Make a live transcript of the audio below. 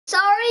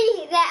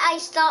Sorry that I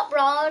stopped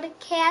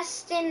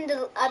broadcasting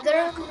the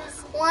other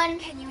one,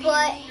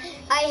 but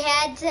I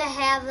had to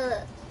have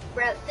a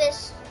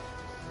breakfast.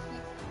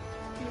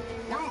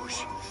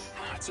 Rouge,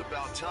 it's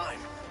about time.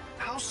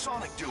 How's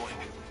Sonic doing?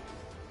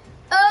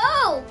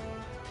 Oh!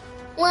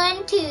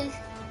 1, 2.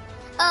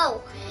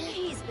 Oh.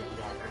 He's been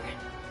better.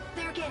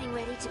 They're getting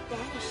ready to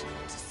banish him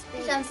into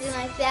space. Something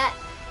like that.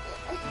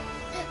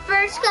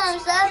 First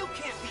comes up. You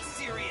can't be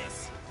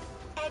serious.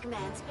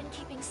 Eggman's been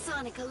keeping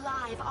Sonic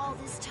alive all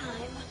this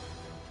time.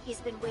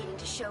 He's been waiting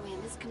to show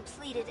him his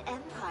completed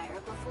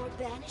empire before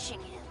banishing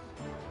him.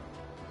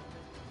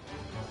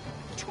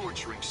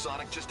 Torturing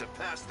Sonic just to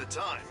pass the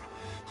time.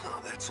 Oh,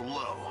 that's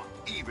low,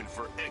 even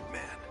for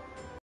Eggman.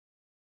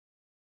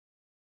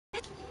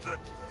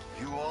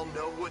 You all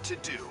know what to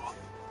do.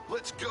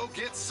 Let's go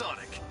get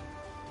Sonic.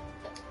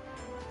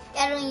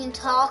 I don't even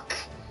talk.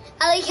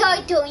 I like how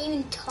I don't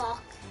even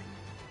talk.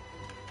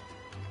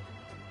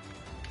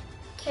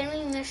 Can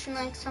we mission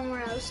like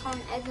somewhere else on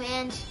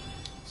Eggman's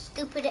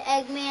stupid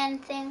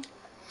Eggman thing?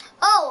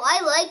 Oh, I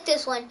like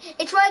this one.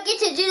 It's where I get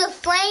to do the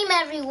flame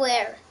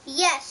everywhere.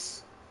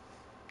 Yes.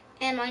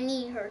 And my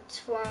knee hurts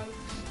from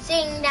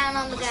sitting down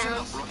on the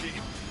ground.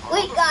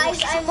 Wait,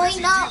 guys, I might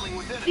not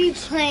be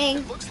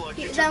playing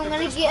because I'm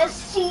gonna get a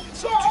seat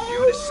down.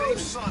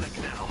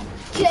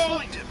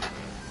 Okay.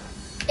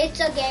 It's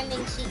a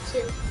gaming seat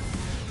too.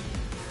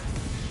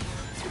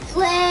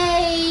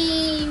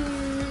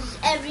 Flames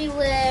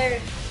everywhere.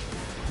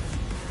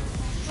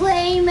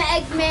 Flame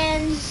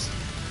Eggman's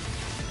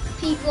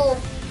people.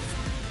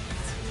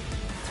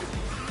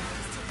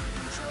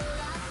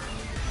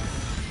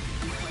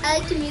 I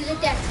like the music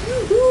that.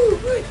 Ooh,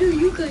 do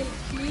you guys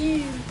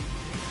see?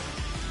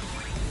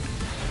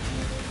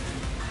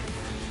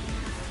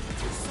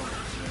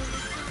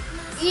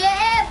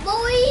 Yeah,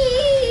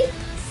 boy!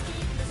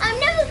 I'm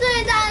never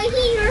gonna die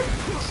here.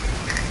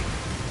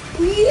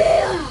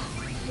 Yeah!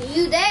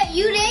 You there?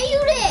 You there? You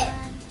there?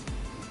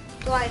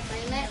 Do I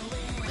flame it?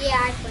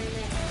 Yeah, I flame it.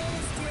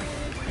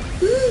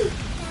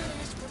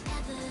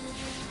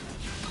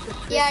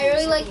 Yeah, I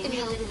really like the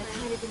music. In a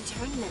kind of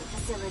internment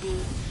facility.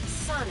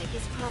 Sonic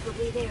is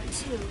probably there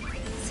too.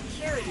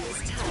 Security is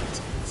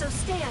tight, so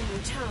stay on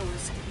your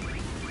toes.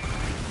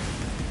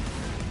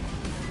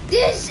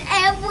 This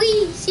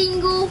every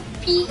single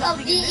piece of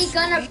it is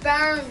gonna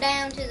burn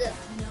down to the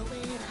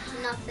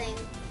nothing.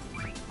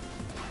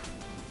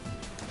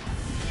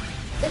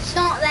 It's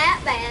not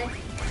that bad.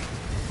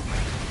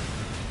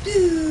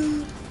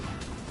 Dude.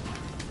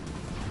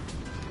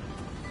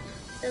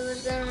 It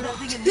was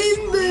Nothing in this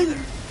room either.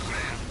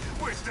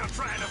 We're still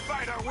trying to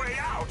fight our way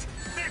out.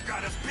 They've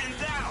got us pinned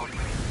down.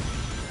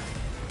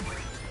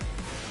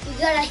 We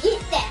gotta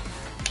hit that.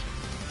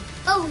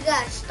 Oh, we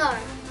got a star.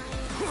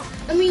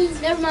 I mean,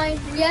 never mind.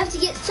 We have to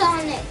get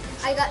Sonic.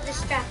 I got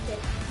distracted.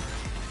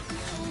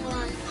 Come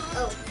on.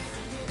 Oh,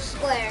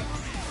 square.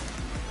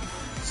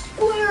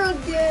 Square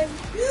again.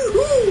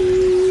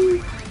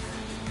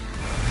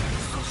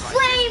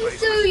 Flame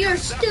through your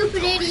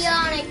stupid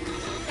idiotic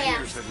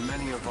Appears that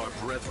many of our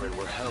brethren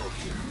were held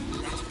here.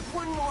 That's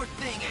one more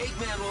thing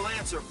Eggman will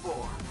answer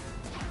for.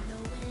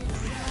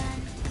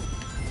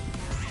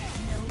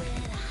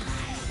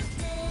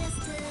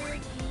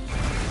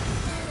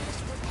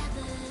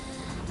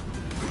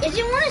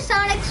 Isn't one of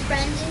Sonic's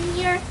friends in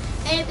here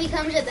and it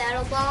becomes a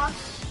battle boss?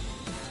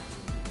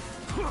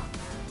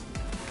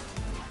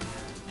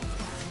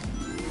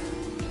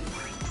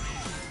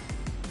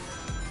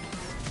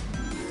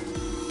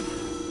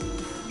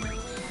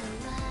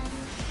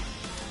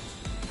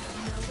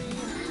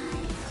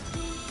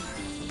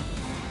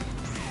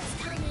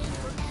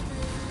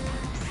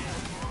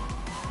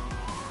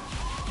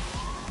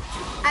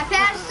 I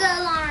passed the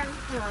alarm.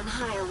 We're on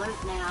high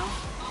alert now.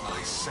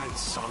 I sense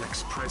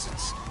Sonic's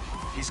presence.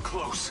 He's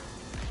close.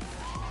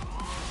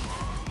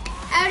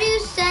 How do you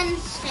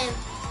sense him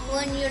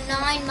when you're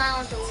 9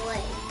 miles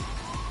away?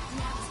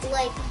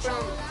 Like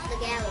from the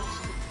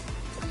galaxy.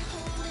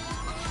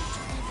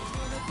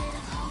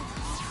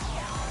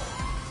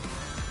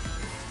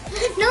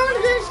 No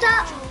one's gonna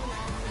stop.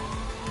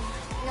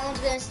 No one's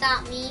gonna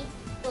stop me.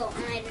 Well,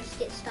 I just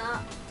get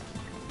stopped.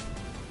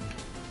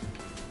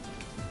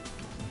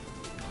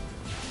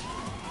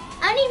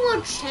 I need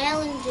more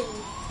challenging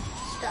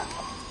stuff.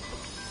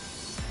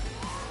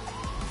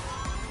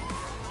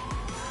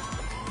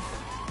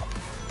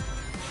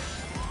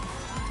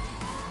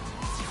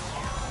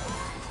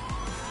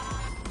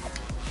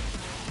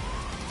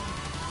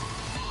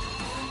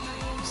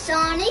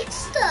 Sonic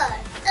Stud.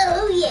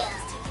 Oh yeah.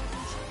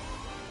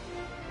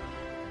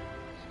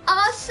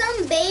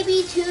 Awesome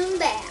baby tune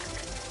back.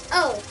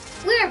 Oh,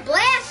 we're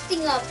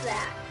blasting up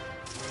that.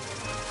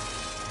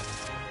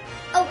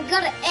 Oh, we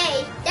got an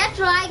A. That's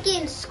what I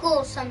get in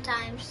school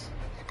sometimes.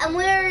 I'm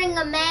wearing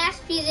a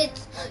mask because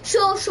it's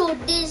social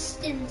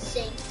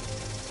distancing.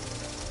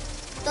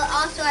 But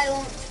also I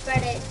won't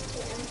spread it to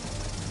them.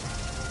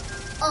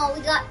 Oh,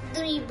 we got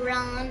 3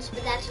 bronze,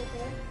 but that's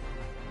okay.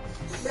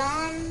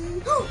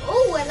 Bronze.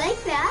 Oh, I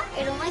like that.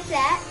 I don't like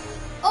that.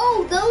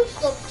 Oh, those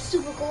look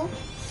super cool.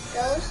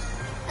 Those.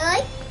 I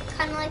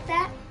one like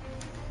that.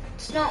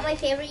 It's not my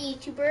favorite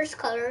YouTuber's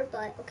color,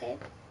 but okay.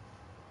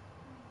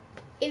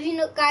 If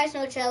you guys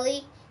know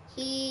Jelly,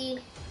 he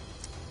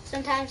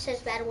sometimes says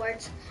bad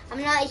words.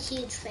 I'm not a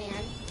huge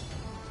fan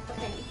of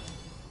him.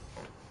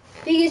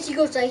 Because he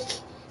goes like,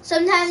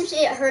 sometimes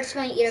it hurts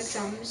my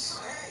eardrums.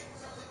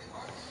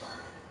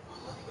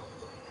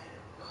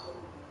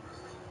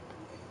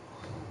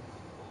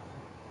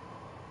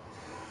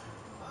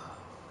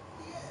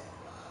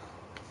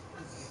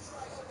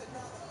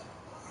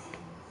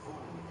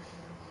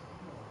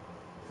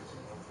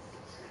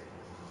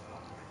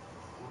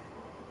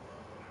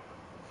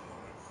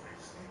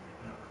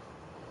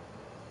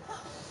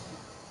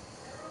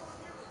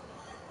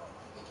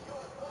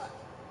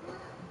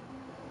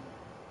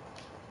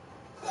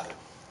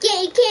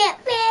 You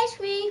can't bash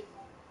me.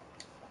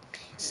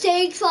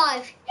 Stage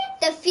 5.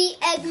 Defeat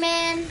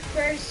Eggman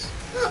first.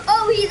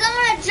 Oh, he's on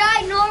a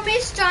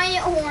ginormous giant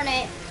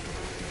hornet.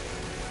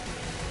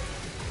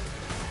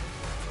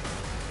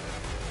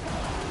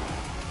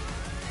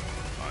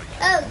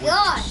 Oh,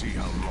 God. See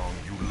how long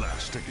you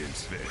last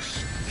against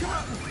this. Come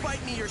out and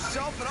fight me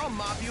yourself and I'll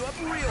mop you up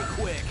real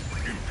quick.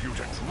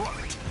 Impudent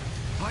runt.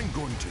 I'm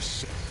going to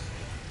say...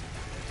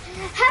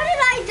 How did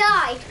I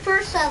die?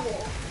 First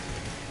level.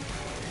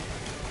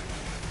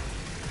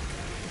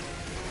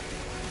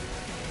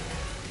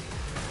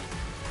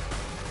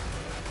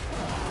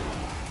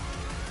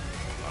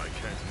 I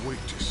can't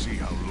wait to see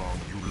how long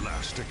you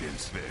last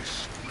against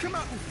this. Come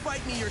out and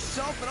fight me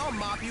yourself and I'll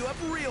mop you up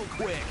real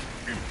quick.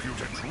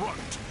 Impudent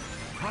runt.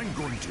 I'm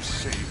going to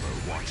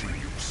savor watching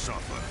you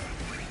suffer.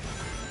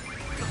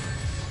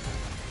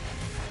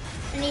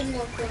 I need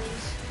more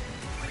coins.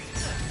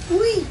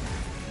 Whee!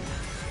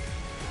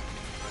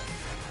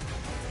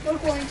 More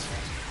coins.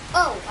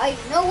 Oh, I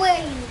no way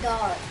I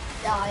can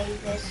die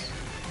this.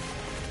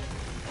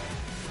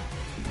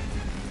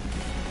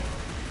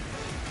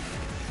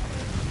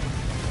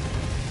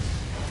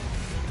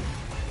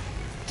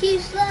 Too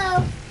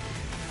slow.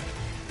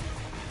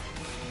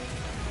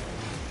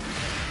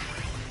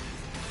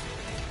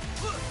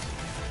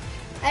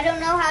 I don't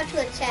know how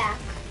to attack.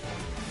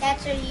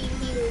 That's a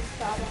huge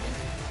problem.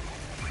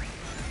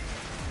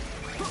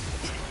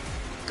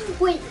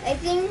 Wait, I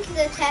think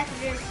the attack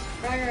is just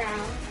run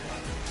around.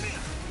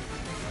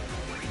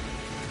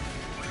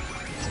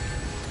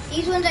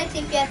 These ones I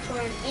think you have to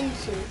run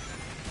into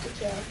to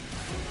kill.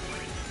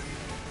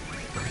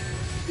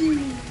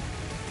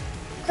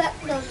 Collect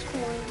those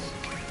coins.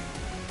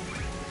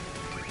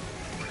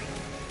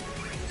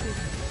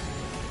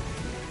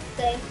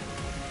 Okay,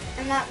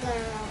 I'm not gonna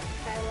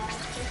try to last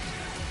this.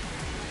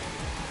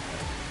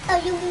 Oh,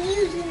 you'll be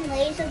using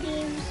laser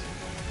beams?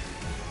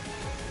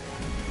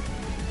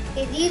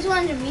 Okay, these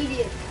ones are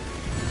immediate.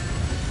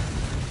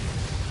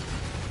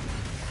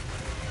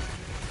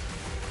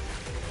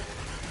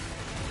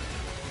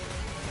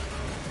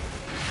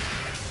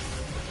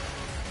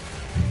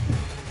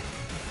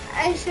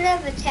 I should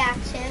have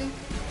attacked him.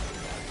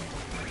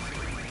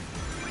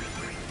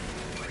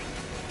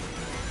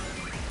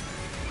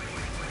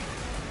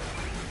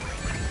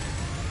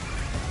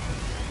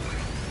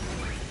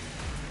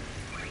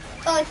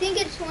 Oh, I think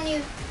it's when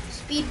you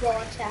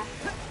speedball attack.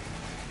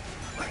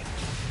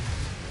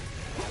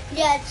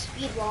 Yeah, it's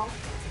speedball.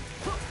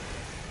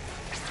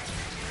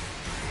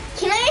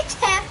 Can I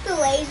attack the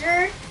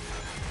laser?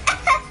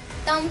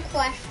 Dumb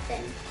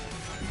question.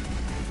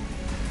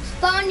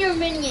 Spawn your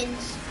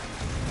minions.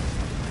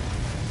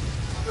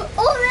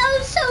 Oh, that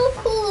was so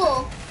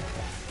cool.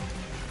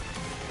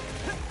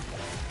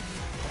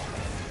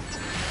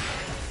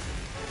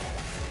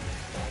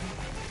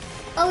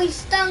 Oh, he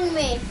stung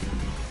me.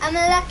 I'm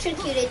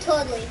electrocuted,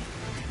 totally.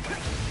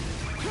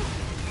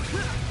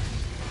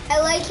 I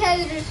like how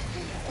you just,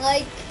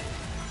 like,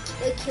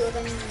 killed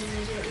him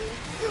immediately.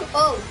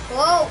 Oh,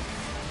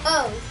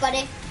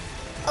 buddy.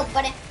 Oh,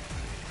 buddy.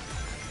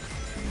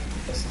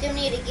 I still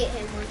need to get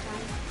him one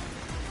time.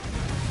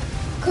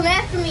 Come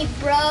after me,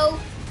 bro.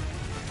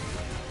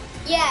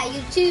 Yeah,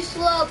 you're too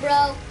slow,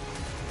 bro.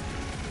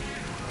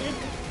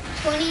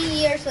 20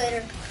 years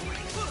later.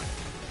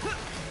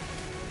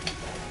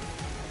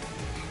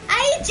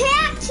 I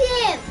attacked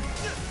him!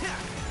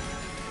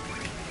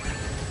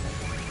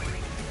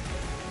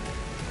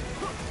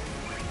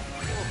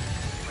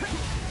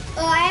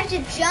 Oh, I have to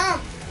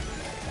jump.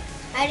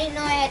 I didn't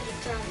know I had to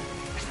jump.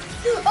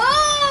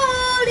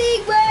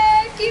 Holy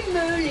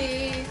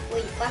guacamole!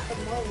 Wait,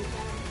 guacamole.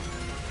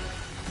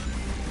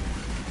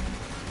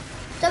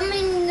 Some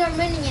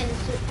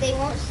minions, they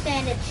won't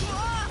stand a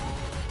chance.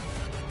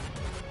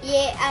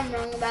 Yeah, I'm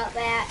wrong about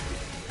that.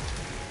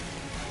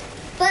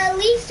 But at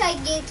least I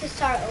get to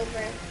start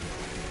over.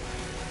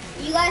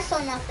 You guys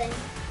saw nothing.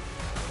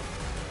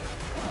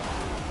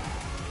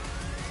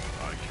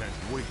 I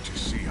can't wait to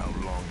see how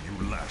long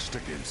you last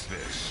against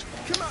this.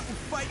 Come out and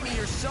fight me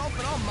yourself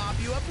and I'll mop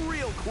you up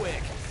real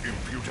quick.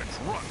 Impudent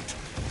runt.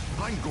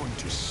 I'm going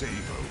to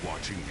savor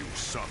watching you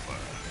suffer.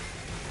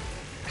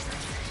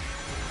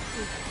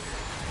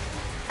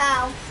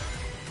 Ow.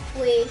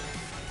 We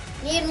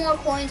need more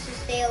coins to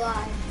stay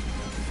alive.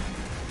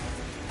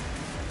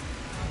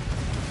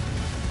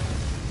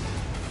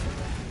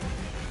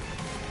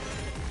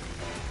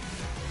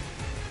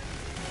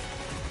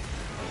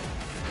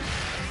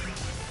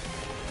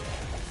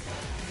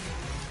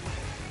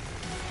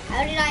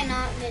 did I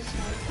not miss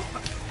him?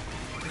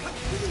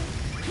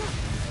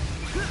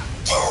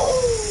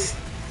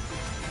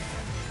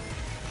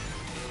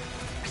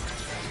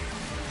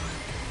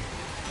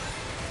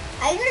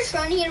 I can just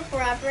run here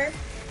forever.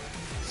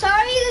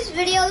 Sorry this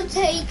video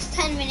takes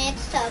 10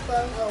 minutes to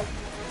upload. Oh.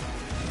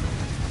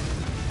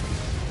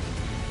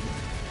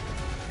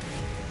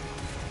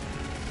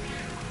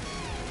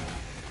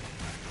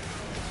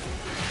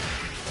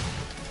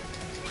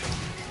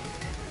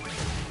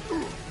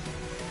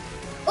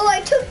 Oh,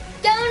 I took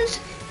down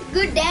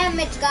good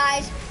damage,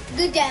 guys.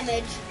 Good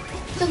damage.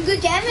 Some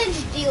good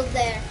damage deal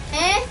there,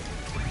 eh?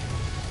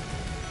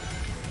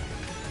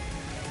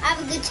 I have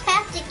a good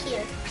tactic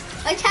here.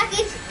 My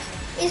tactic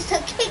is to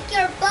kick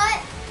your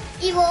butt,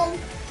 evil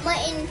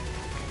mutton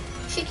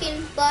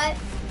chicken butt.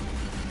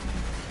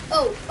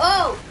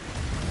 Oh.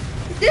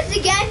 This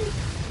again,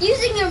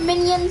 using your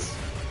minions.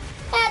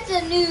 That's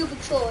a noob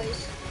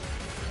choice.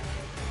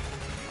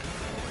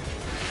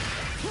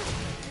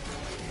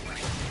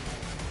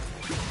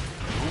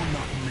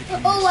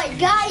 Oh, I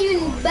got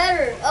even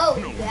better. Oh,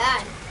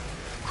 God.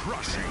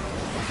 Crushing,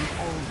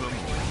 all the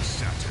more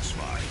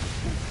satisfied.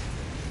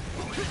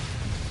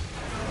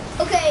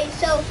 Okay,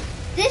 so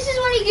this is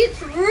when he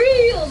gets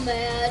real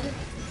mad.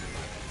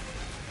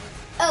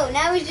 Oh,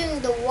 now he's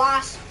doing the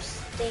wasps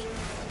thing.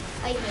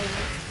 I hate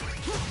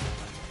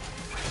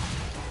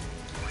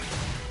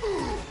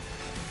it.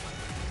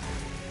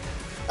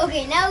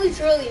 Okay, now he's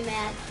really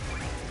mad.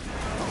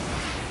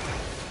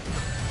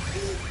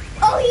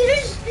 Oh,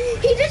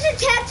 he just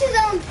attacked his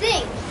own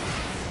thing.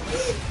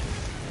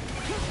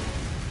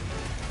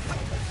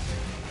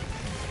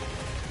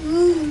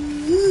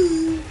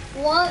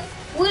 What?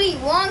 Willy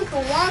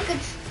Wonka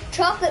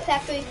chocolate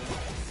factory.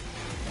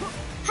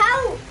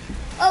 How?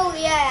 Oh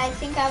yeah, I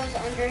think I was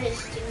under his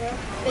stinger.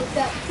 Big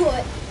fat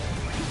foot.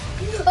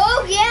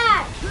 Oh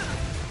yeah!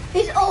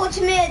 His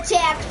ultimate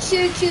attack,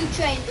 choo-choo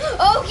train.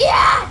 Oh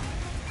yeah!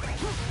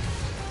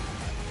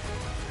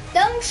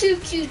 Don't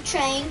choo-choo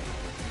train.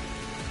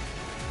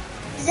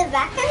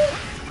 Zavaka?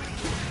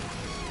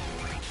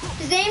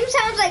 His name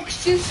sounds like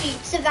sushi.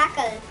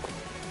 Zavaka.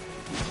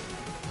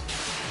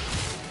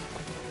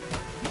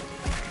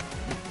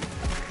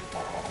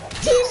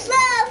 Too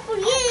slow for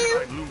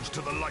you. I'd lose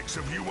to the likes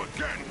of you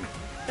again.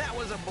 That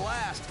was a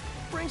blast.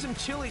 Bring some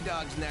chili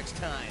dogs next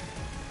time.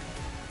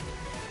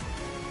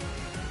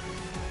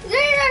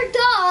 There are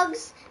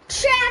dogs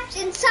trapped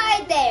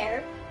inside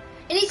there.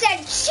 And he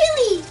said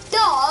chili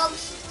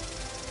dogs.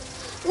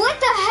 What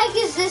the heck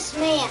is this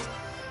man?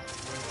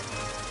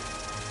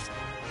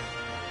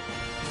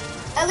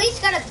 At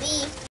least got a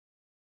B.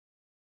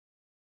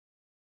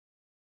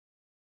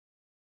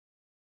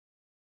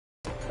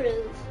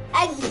 Proof.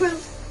 Egg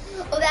proof.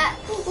 Oh, that.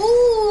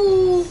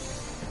 Ooh.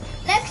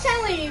 Next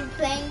time we're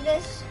playing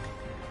this.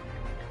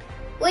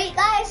 Wait,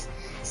 guys.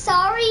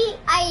 Sorry,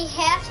 I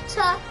have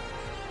to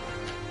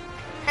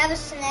have a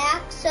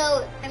snack,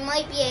 so I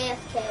might be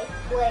AFK.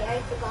 Wait,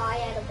 I forgot I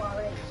had a bar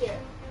right here.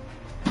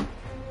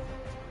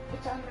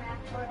 It's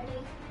unwrapped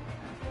already.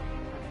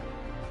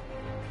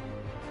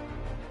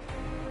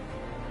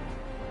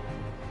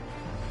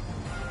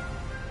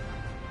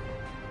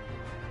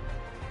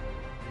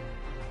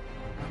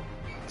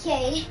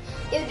 Okay,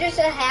 it was just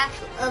a half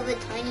of a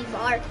tiny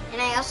bar,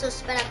 and I also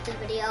sped up the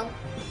video,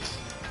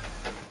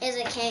 as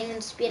I can't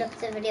even speed up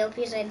the video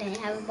because I didn't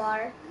have a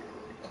bar.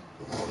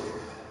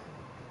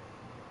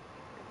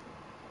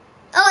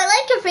 Oh, I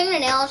like your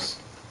fingernails,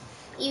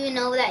 even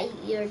though that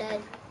you're dead.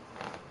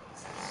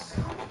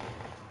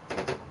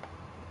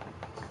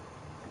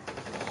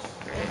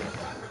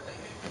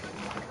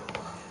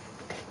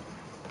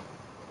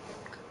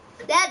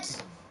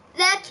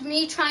 That's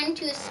me trying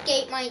to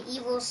escape my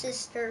evil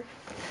sister.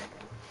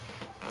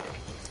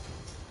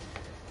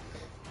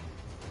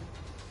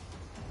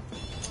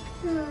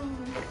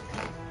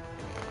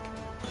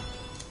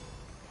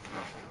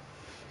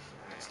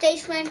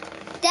 Station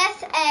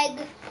death egg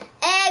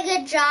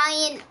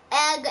giant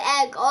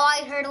egg. All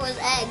I heard was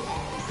egg.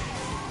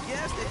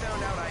 Yes, they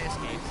found out I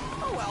escaped.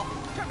 Oh well,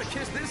 time to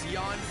kiss this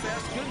yawn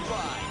fest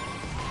goodbye.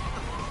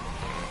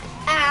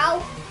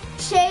 Ow!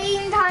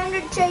 Chain time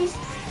to chase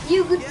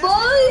you goodbye. Yes, they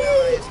found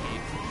out I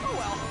escaped. Oh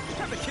well,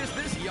 time to kiss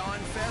this yawn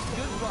fest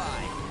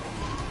goodbye.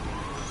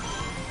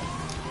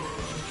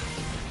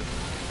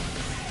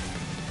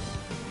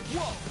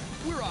 Whoa,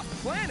 we're off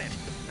planet.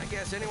 I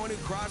guess anyone who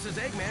crosses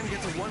Eggman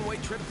gets a one-way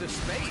trip to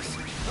space.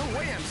 No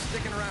way I'm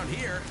sticking around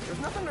here. There's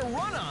nothing to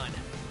run on.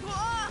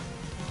 Ah!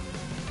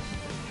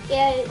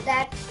 Yeah,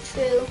 that's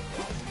true.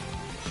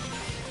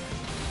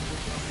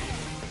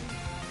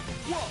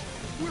 Whoa,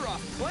 we're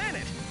off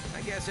planet.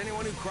 I guess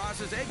anyone who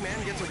crosses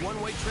Eggman gets a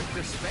one-way trip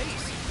to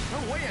space. No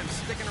way I'm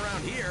sticking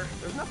around here.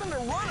 There's nothing to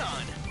run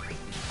on.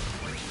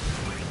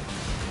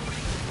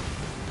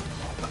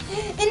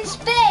 In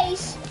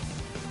space,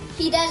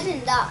 he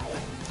doesn't die.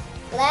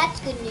 Well, that's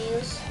good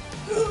news.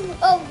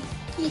 Oh,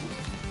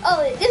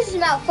 this is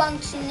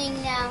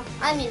malfunctioning now.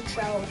 I'm in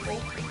trouble.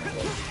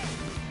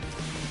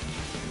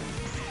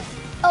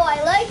 Oh,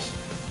 I liked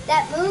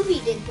that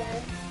movie did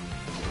that.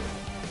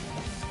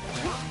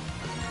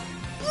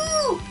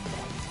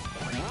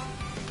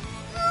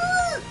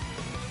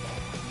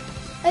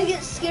 I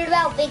get scared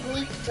about big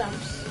leap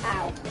jumps.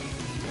 Ow.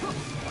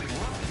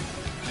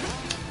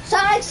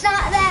 Sonic's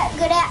not that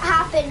good at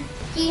hopping.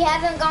 He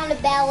haven't gone to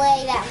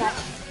ballet that much.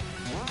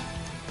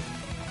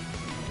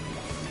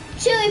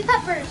 Chili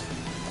peppers.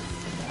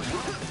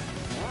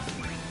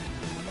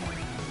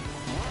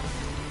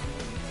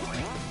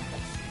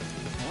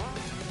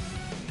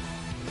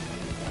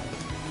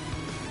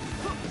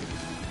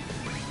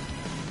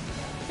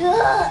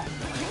 Ugh.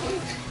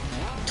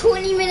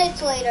 20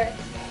 minutes later.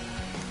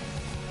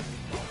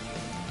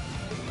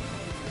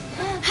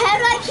 How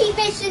do I keep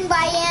missing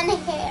by an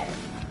hair?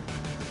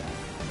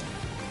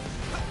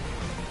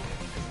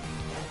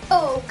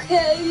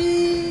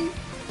 Okay.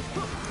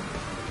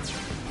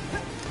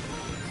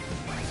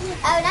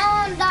 Oh, now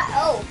I'm not.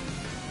 Oh.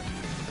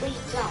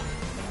 Please jump.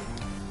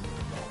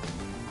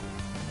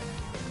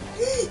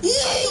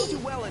 I don't do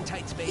well in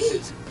tight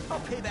spaces. I'll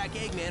pay back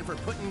Eggman for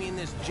putting me in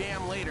this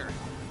jam later.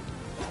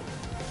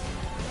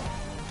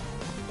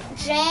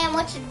 Jam?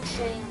 What's a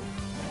jam?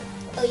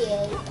 Oh,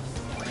 yeah.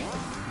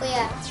 Oh,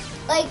 yeah.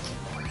 Like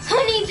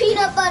honey,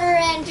 peanut butter,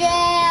 and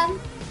jam.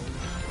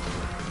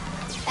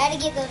 I had to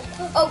get those.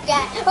 Oh,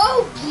 God.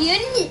 Oh,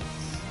 goodness.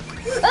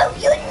 Oh,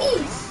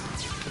 goodness.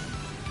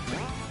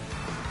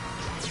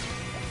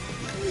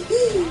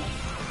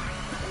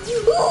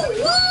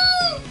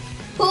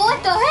 Oh,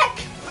 what the heck?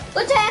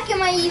 What the heck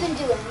am I even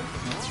doing?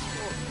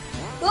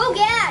 Oh,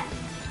 God.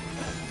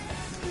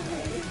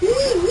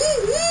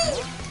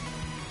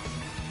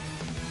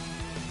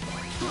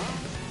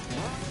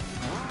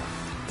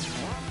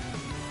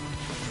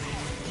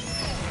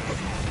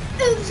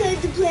 Outside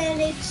the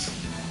planet.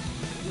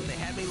 They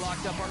had me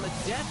locked up on the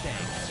death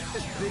egg.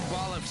 This big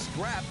ball of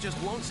scrap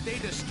just won't stay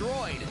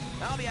destroyed.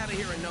 I'll be out of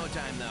here in no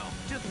time, though.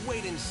 Just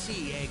wait and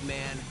see,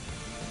 Eggman.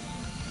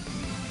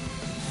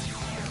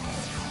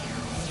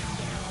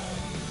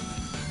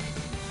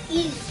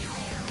 Easy.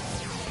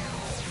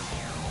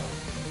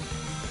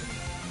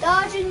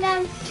 Dodging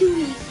them too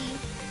easy.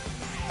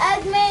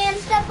 Eggman,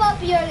 step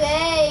up your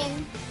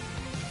game.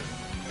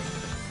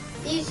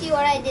 Do you see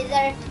what I did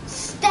there?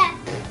 Step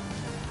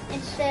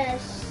instead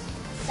of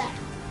step.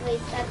 Wait,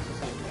 that's the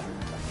same thing.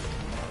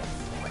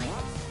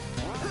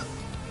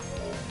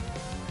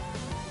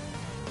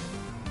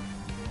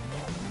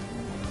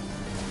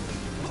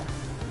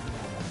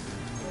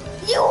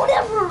 You'll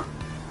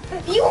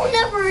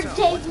never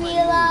take me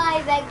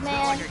alive, It's not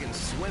Eggman. like I can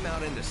swim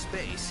out into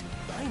space.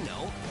 I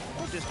know.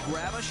 I'll just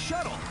grab a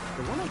shuttle.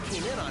 The one I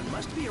came in on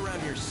must be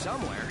around here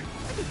somewhere.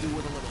 I could do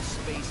with a little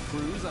space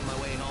cruise on my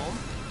way home.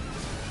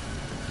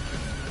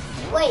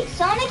 Wait,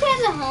 Sonic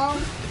has a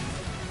home?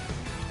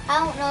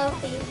 I don't know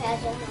if he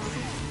has a home.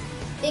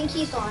 I think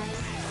he's lying.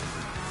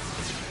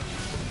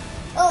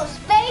 Oh,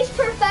 space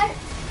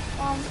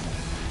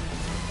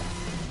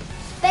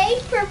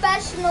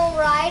professional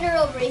rider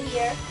over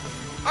here.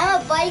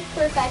 I'm a bike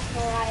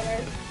professional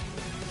rider.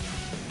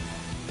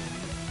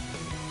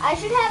 I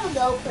should have a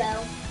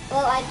GoPro.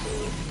 Well, I do.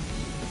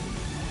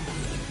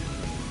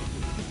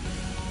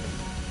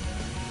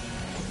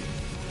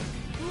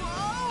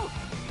 Whoa!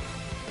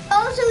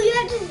 Oh, so you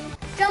have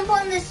to jump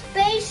on the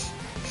space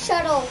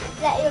shuttle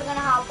that you're gonna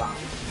hop on.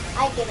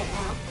 I get it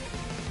now.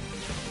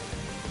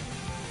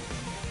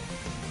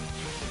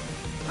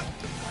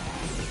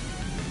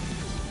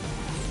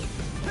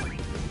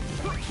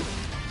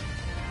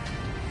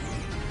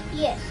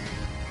 Yes.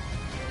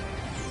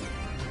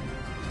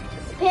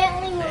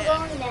 Apparently we're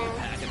going now.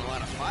 Packing a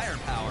lot of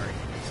firepower.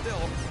 Still,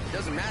 it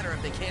doesn't matter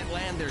if they can't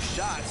land their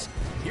shots.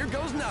 Here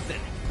goes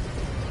nothing.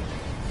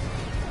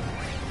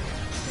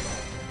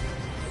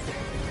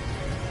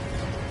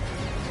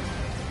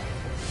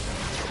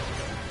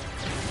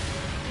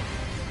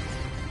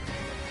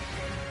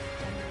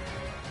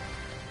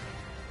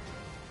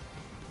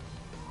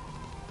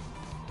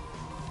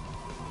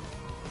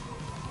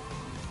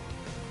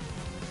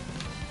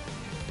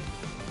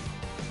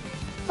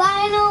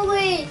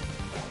 Finally!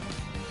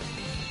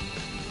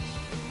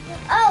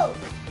 Oh,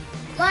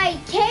 my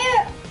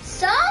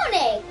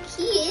Sonic!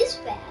 He is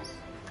fast.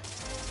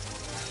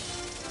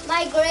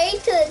 My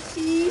great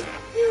Tootsie,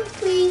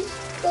 please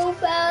go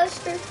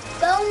faster.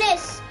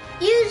 Bonus!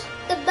 Use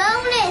the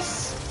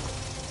bonus!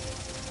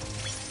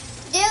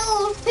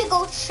 Do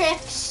pickle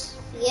tricks.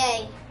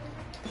 Yay.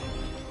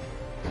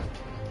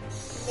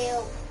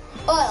 Ew.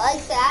 Oh, I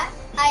like that.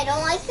 I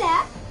don't like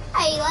that.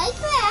 I like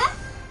that.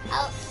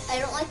 Oh, I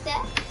don't like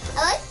that.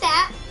 I like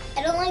that.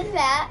 I don't like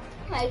that.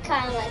 I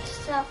kind of like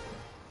stuff.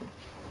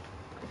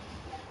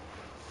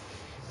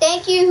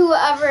 Thank you,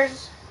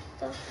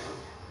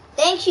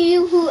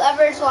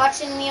 whoever's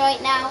watching me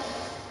right now.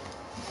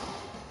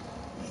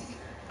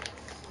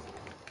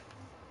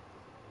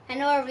 I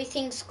know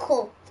everything's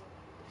cool.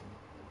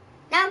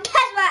 Now that's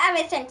why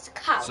everything's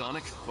cool.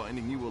 Sonic,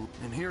 finding you will.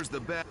 And here's the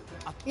bet.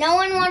 No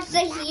one wants to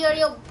hear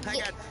you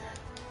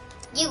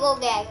giggle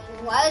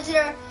gagging. Why is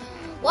there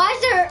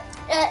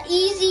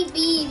easy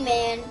B,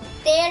 man?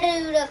 There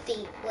to the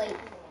feet.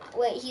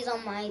 Wait, he's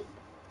on my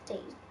stage.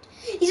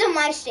 He's on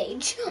my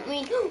stage. I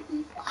mean,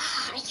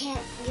 I can't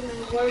get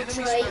my words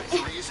right.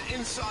 Enemies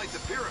inside the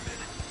pyramid.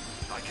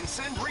 I can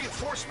send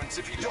reinforcements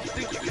if you don't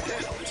think you can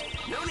handle it.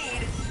 No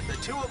need. The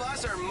two of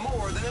us are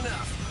more than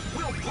enough.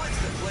 We'll blitz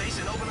the place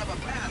and open up a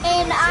path.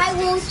 And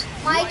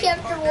my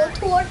character will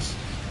torch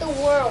the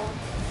world.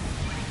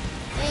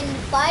 In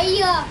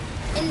fire,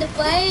 in the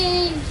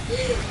flames.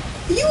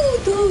 You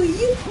die, and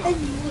you die,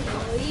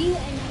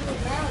 and you will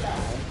now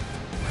die.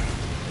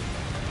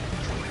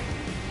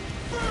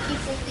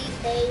 People these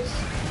days.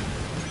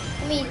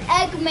 I mean,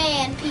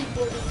 Eggman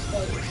people these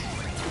days.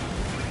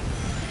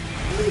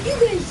 You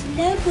guys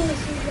never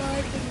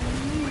survived in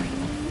me.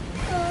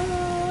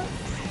 Oh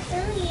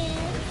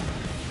yeah.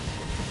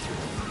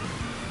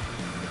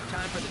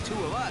 Time for the two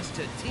of us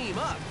to team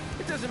up.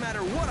 It doesn't matter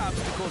what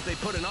obstacles they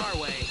put in our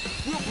way.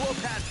 We'll blow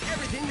past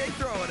everything they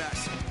throw at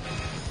us.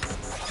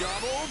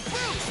 Double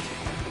boost!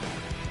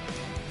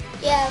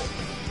 Yeah,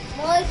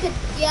 well,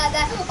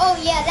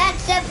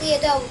 that's definitely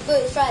a double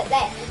boost right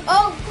there.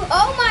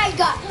 Oh my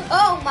god,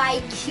 oh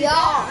my Yeah,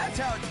 god. that's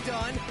how it's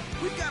done.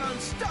 We've got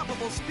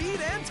unstoppable speed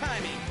and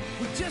timing.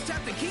 We just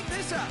have to keep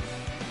this up.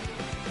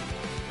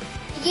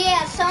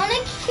 Yeah,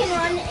 Sonic can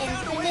run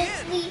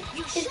infinitely.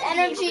 His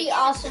energy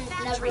also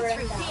never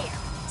runs out.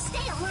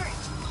 Stay alert.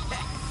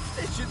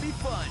 This should be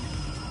fun.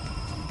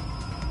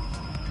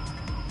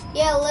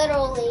 Yeah,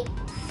 literally.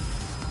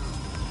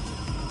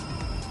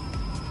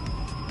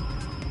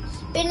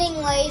 Spinning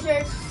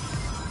lasers.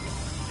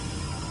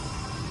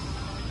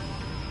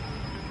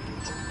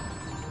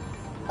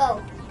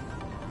 Oh.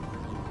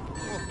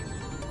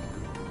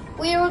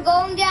 We were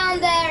going down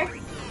there.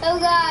 Oh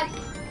god.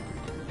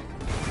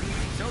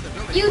 So they're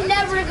building You're weapons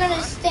never here, gonna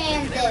huh?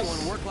 stand Making everyone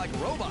this. work like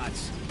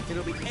robots.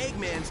 It'll be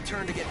Eggman's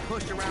turn to get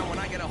pushed around when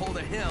I get a hold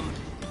of him.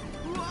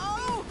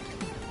 Whoa!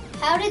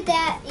 How did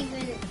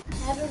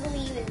we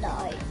even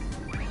die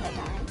that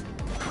time?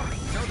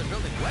 So they're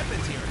building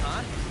weapons here,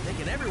 huh?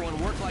 Making everyone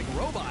work like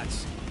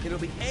robots. It'll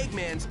be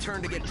Eggman's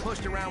turn to get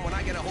pushed around when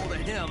I get a hold of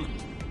him.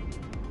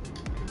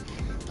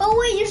 Oh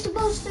wait, you're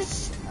supposed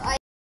to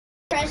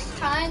press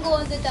triangle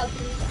on the W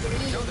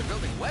screen. So they're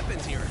building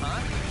weapons here, huh?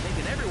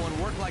 Making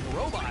everyone work like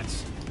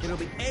robots. It'll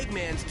be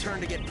Eggman's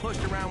turn to get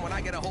pushed around when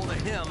I get a hold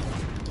of him.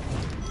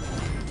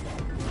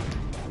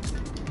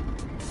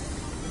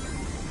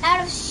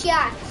 Out of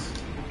shots.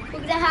 We're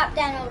gonna hop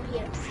down over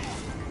here.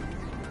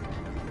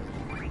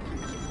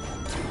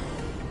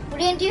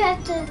 What do you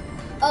have to?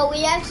 Oh,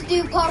 we have to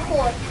do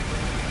parkour.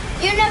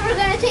 You're never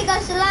gonna take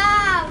us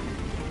alive.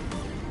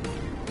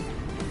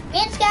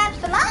 Man Scabs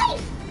for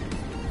life.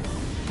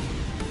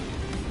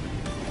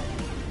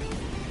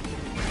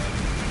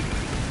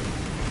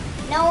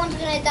 No one's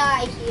gonna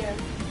die here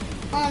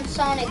on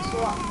Sonic's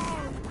watch.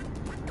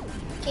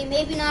 Okay,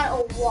 maybe not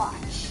a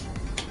watch.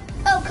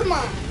 Oh, come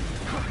on.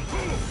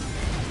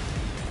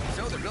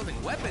 So they're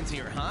building weapons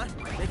here, huh?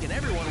 Making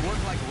everyone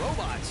work like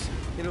robots.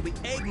 It'll be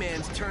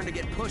Eggman's turn to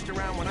get pushed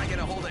around when I get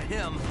a hold of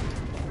him.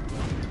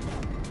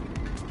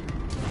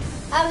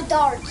 Out of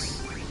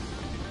darts.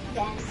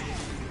 Then.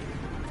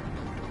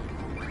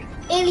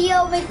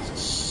 Ilio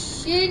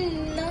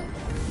Machine.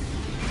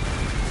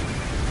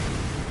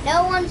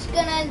 No one's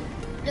gonna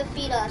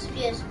defeat us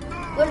because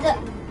we're the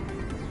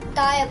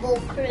diable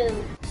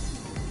crew.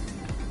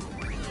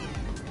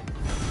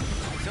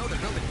 So they're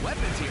building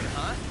weapons here,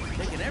 huh?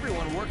 Making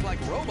everyone work like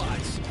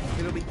robots.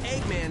 It'll be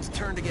Eggman's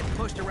turn to get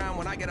pushed around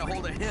when I get a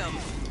hold of him.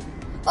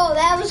 Oh,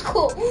 that was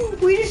cool.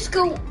 We just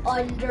go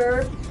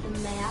under the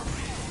map.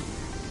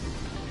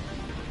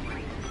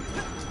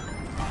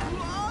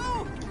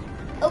 Whoa!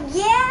 Oh,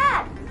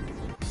 yeah!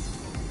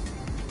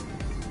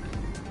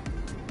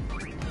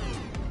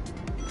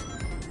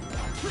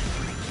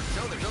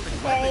 So they're building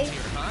Okay. weapons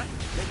here, huh?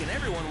 Making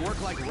everyone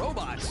work like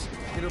robots.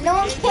 It'll No be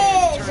one Eggman's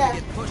cares. turn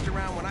to get pushed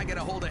around when I get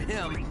a hold of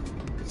him.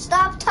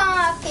 Stop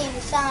talking,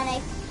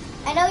 Sonic.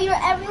 I know you're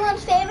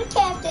everyone's favorite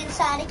captain,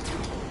 Sonic.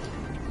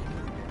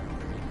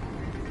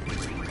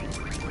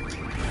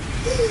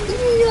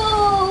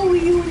 No,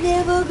 you're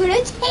never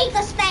gonna take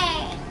us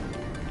down.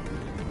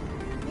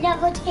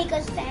 Never take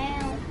us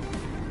down.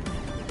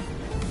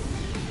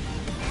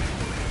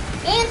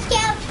 And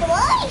Scouts for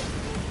life.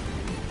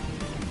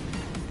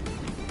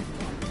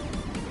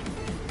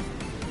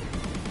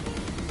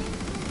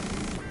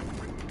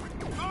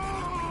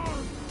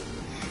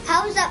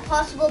 How is that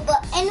possible?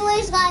 But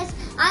anyways, guys,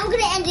 I'm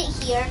gonna end it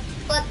here.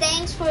 But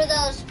thanks for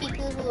those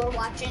people who are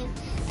watching,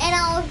 and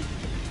I'll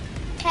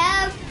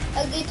have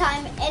a good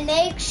time. And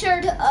make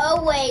sure to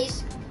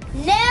always,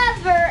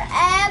 never,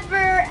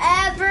 ever,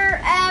 ever,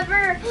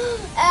 ever,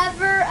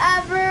 ever,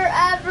 ever,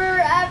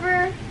 ever,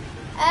 ever,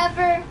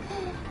 ever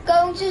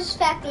go into these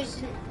factories.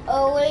 And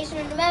always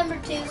remember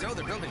to So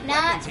they're building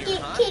not weapons here,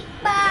 get huh? kicked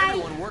Making by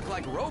everyone work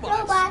like robots.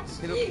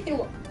 robots.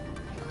 It'll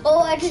Oh,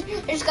 I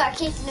just got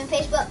kicked in the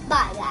face, but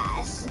bye,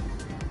 guys.